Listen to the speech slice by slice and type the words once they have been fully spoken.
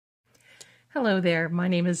Hello there, my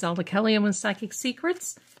name is Zelda Kelly. I'm with Psychic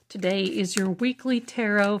Secrets. Today is your weekly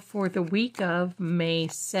tarot for the week of May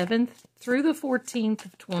 7th through the 14th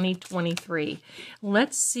of 2023.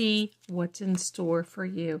 Let's see what's in store for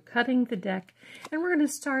you. Cutting the deck, and we're going to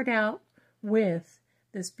start out with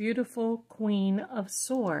this beautiful Queen of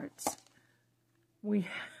Swords. We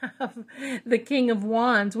have the King of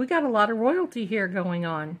Wands. We got a lot of royalty here going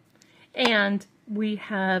on. And we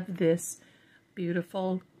have this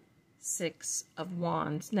beautiful Six of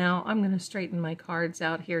Wands. Now, I'm going to straighten my cards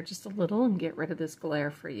out here just a little and get rid of this glare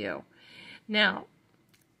for you. Now,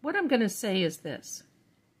 what I'm going to say is this.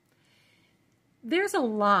 There's a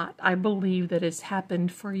lot, I believe, that has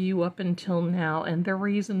happened for you up until now, and the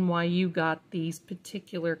reason why you got these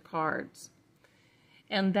particular cards.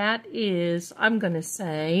 And that is, I'm going to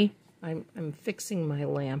say, I'm fixing my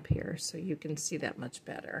lamp here so you can see that much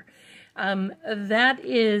better. That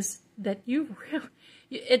is that you really...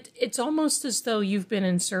 It's almost as though you've been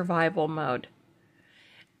in survival mode.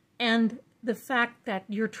 And the fact that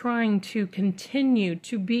you're trying to continue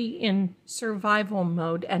to be in survival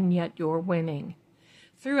mode and yet you're winning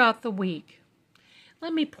throughout the week.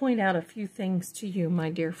 Let me point out a few things to you, my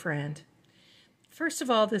dear friend. First of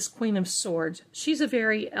all, this Queen of Swords, she's a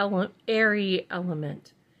very airy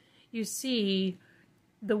element. You see,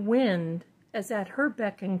 the wind is at her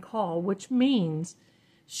beck and call, which means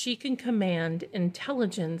she can command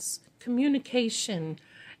intelligence, communication,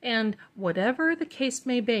 and whatever the case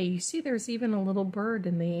may be. You see there's even a little bird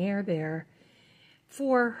in the air there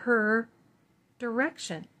for her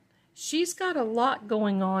direction. She's got a lot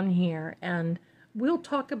going on here, and we'll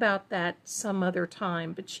talk about that some other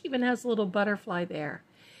time, but she even has a little butterfly there.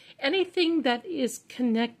 Anything that is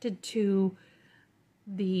connected to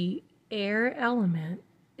the air element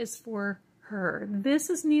is for her. This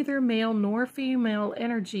is neither male nor female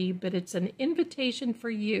energy, but it's an invitation for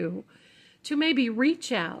you to maybe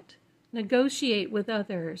reach out, negotiate with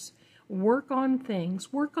others, work on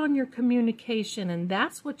things, work on your communication, and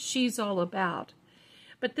that's what she's all about.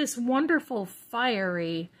 But this wonderful,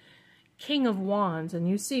 fiery King of Wands, and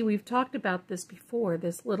you see we've talked about this before,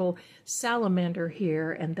 this little salamander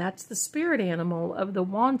here, and that's the spirit animal of the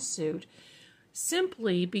wand suit,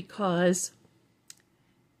 simply because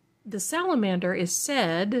the salamander is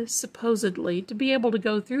said, supposedly, to be able to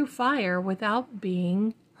go through fire without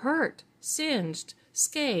being hurt, singed,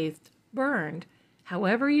 scathed, burned,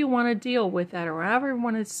 however you want to deal with that, or however you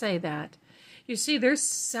want to say that. You see, there's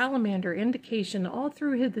salamander indication all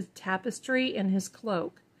through the tapestry and his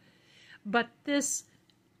cloak. But this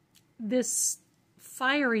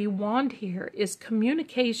fiery wand here is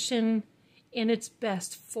communication in its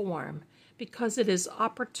best form, because it is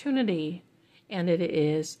opportunity and it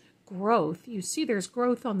is growth. You see there's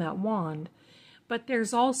growth on that wand, but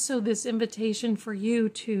there's also this invitation for you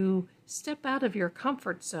to step out of your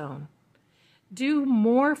comfort zone. Do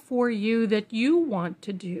more for you that you want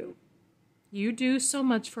to do. You do so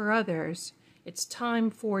much for others. It's time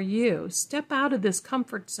for you. Step out of this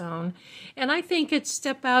comfort zone, and I think it's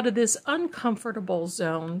step out of this uncomfortable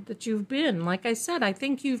zone that you've been. Like I said, I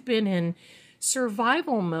think you've been in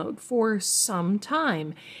survival mode for some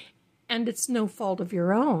time. And it's no fault of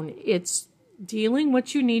your own. It's dealing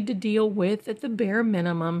what you need to deal with at the bare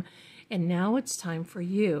minimum. And now it's time for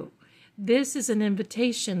you. This is an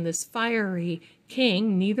invitation, this fiery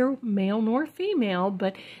king, neither male nor female,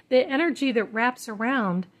 but the energy that wraps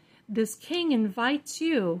around this king invites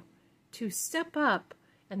you to step up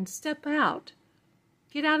and step out.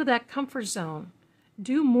 Get out of that comfort zone.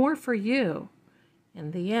 Do more for you.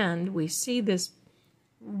 In the end, we see this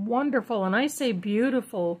wonderful, and I say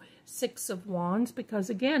beautiful, Six of Wands, because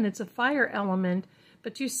again, it's a fire element,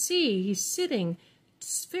 but you see he's sitting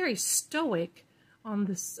very stoic on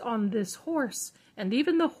this horse, and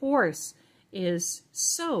even the horse is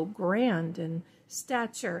so grand in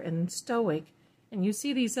stature and stoic, and you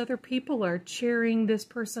see these other people are cheering this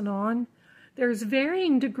person on. There's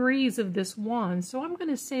varying degrees of this wand, so I'm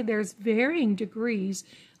going to say there's varying degrees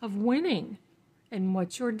of winning in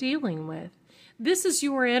what you're dealing with. This is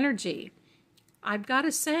your energy. I've got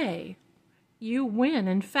to say, you win.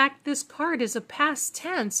 In fact, this card is a past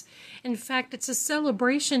tense. In fact, it's a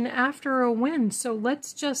celebration after a win. So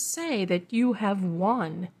let's just say that you have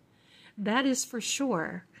won. That is for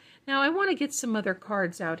sure. Now, I want to get some other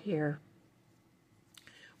cards out here.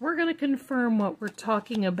 We're going to confirm what we're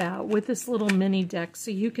talking about with this little mini deck so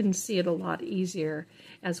you can see it a lot easier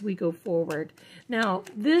as we go forward. Now,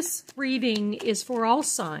 this reading is for all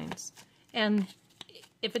signs. And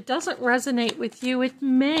if it doesn't resonate with you, it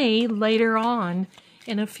may later on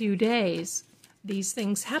in a few days. these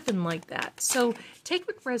things happen like that. So take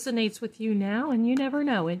what resonates with you now, and you never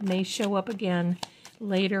know. It may show up again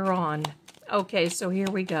later on. Okay, so here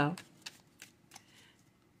we go.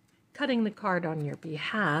 Cutting the card on your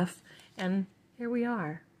behalf, and here we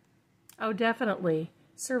are. Oh, definitely.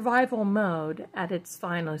 Survival mode at its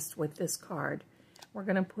finest with this card. We're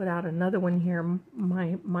going to put out another one here.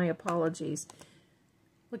 My apologies.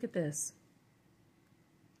 Look at this.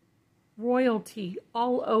 Royalty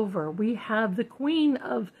all over. We have the Queen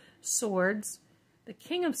of Swords, the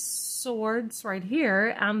King of Swords right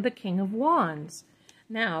here, and the King of Wands.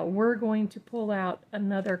 Now, we're going to pull out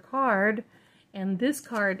another card, and this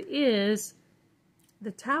card is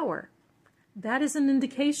the Tower. That is an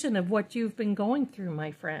indication of what you've been going through,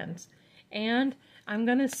 my friends. And I'm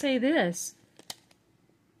going to say this.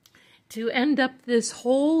 To end up this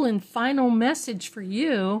whole and final message for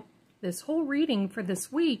you, this whole reading for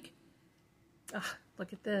this week,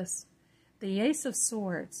 look at this. The Ace of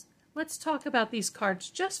Swords. Let's talk about these cards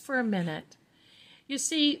just for a minute. You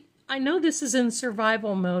see, I know this is in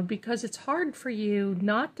survival mode because it's hard for you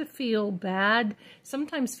not to feel bad,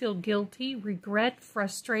 sometimes feel guilty, regret,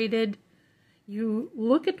 frustrated. You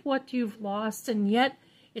look at what you've lost, and yet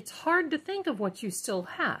it's hard to think of what you still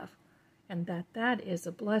have, and that is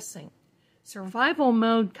a blessing. Survival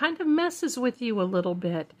mode kind of messes with you a little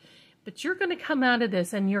bit, but you're going to come out of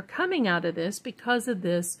this, and you're coming out of this because of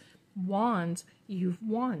this Wands. You've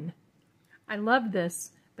won. I love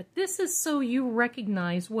this, but this is so you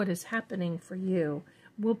recognize what is happening for you.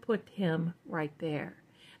 We'll put him right there.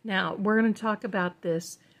 Now, we're going to talk about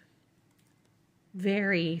this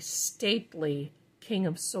very stately King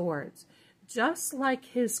of Swords. Just like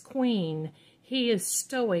his queen, he is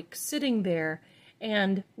stoic, sitting there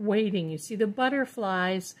and waiting. You see the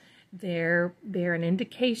butterflies, they're an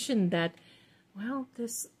indication that, well,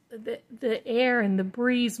 the air and the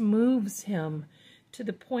breeze moves him to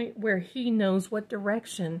the point where he knows what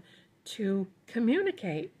direction to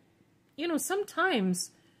communicate. You know,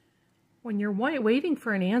 sometimes when you're waiting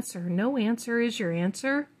for an answer, no answer is your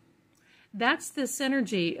answer. That's this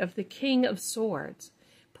energy of the King of Swords.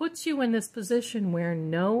 Puts you in this position where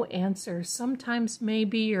no answer sometimes may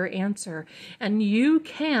be your answer. And you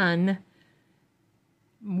can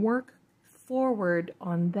work forward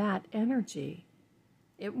on that energy.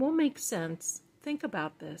 It will make sense. Think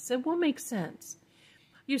about this. It will make sense.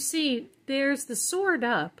 You see, there's the sword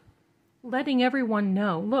up, letting everyone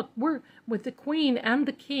know, look, we're with the Queen and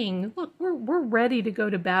the King. Look, we're ready to go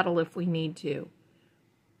to battle if we need to.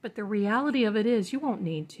 But the reality of it is you won't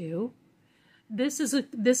need to. This is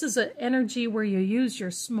an energy where you use your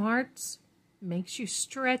smarts, makes you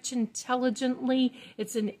stretch intelligently.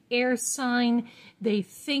 It's an air sign. They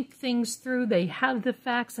think things through. They have the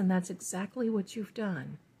facts, and that's exactly what you've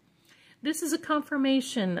done. This is a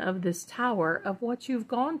confirmation of this Tower of what you've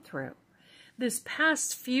gone through. This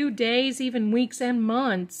past few days, even weeks and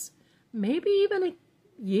months, maybe even a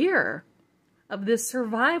year of this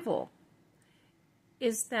survival,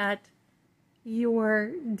 is that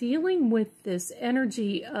you're dealing with this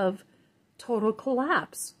energy of total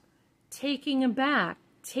collapse, taking aback,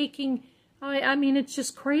 I mean, it's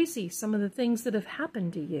just crazy, some of the things that have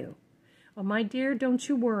happened to you. Well, my dear, don't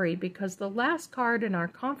you worry, because the last card in our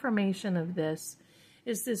confirmation of this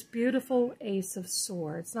is this beautiful Ace of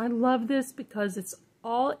Swords. And I love this because it's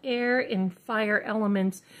all air and fire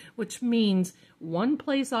elements, which means one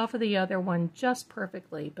plays off of the other one just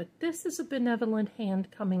perfectly. But this is a benevolent hand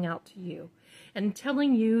coming out to you and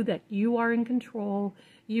telling you that you are in control.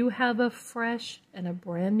 You have a fresh and a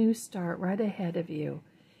brand new start right ahead of you.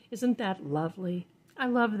 Isn't that lovely? I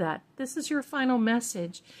love that. This is your final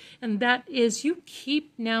message, and that is you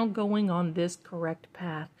keep now going on this correct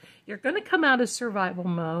path. You're going to come out of survival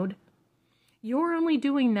mode. You're only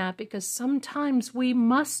doing that because sometimes we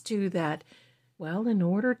must do that, well, in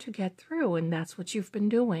order to get through, and that's what you've been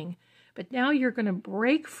doing. But now you're going to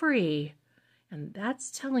break free, and that's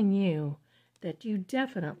telling you that you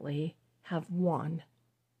definitely have won.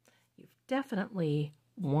 You've definitely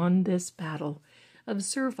won this battle of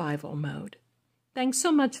survival mode. Thanks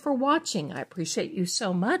so much for watching. I appreciate you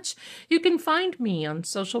so much. You can find me on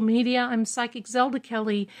social media. I'm Psychic Zelda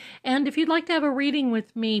Kelly. And if you'd like to have a reading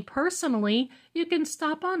with me personally, you can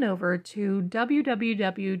stop on over to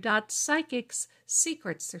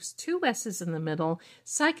www.psychicsecrets. There's 2 S's in the middle,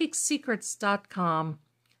 psychicsecrets.com.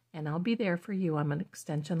 And I'll be there for you. I'm an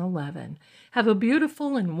extension 11. Have a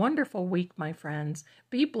beautiful and wonderful week, my friends.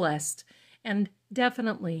 Be blessed. And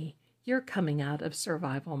definitely, you're coming out of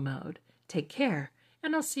survival mode. Take care,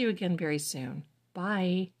 and I'll see you again very soon.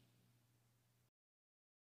 Bye.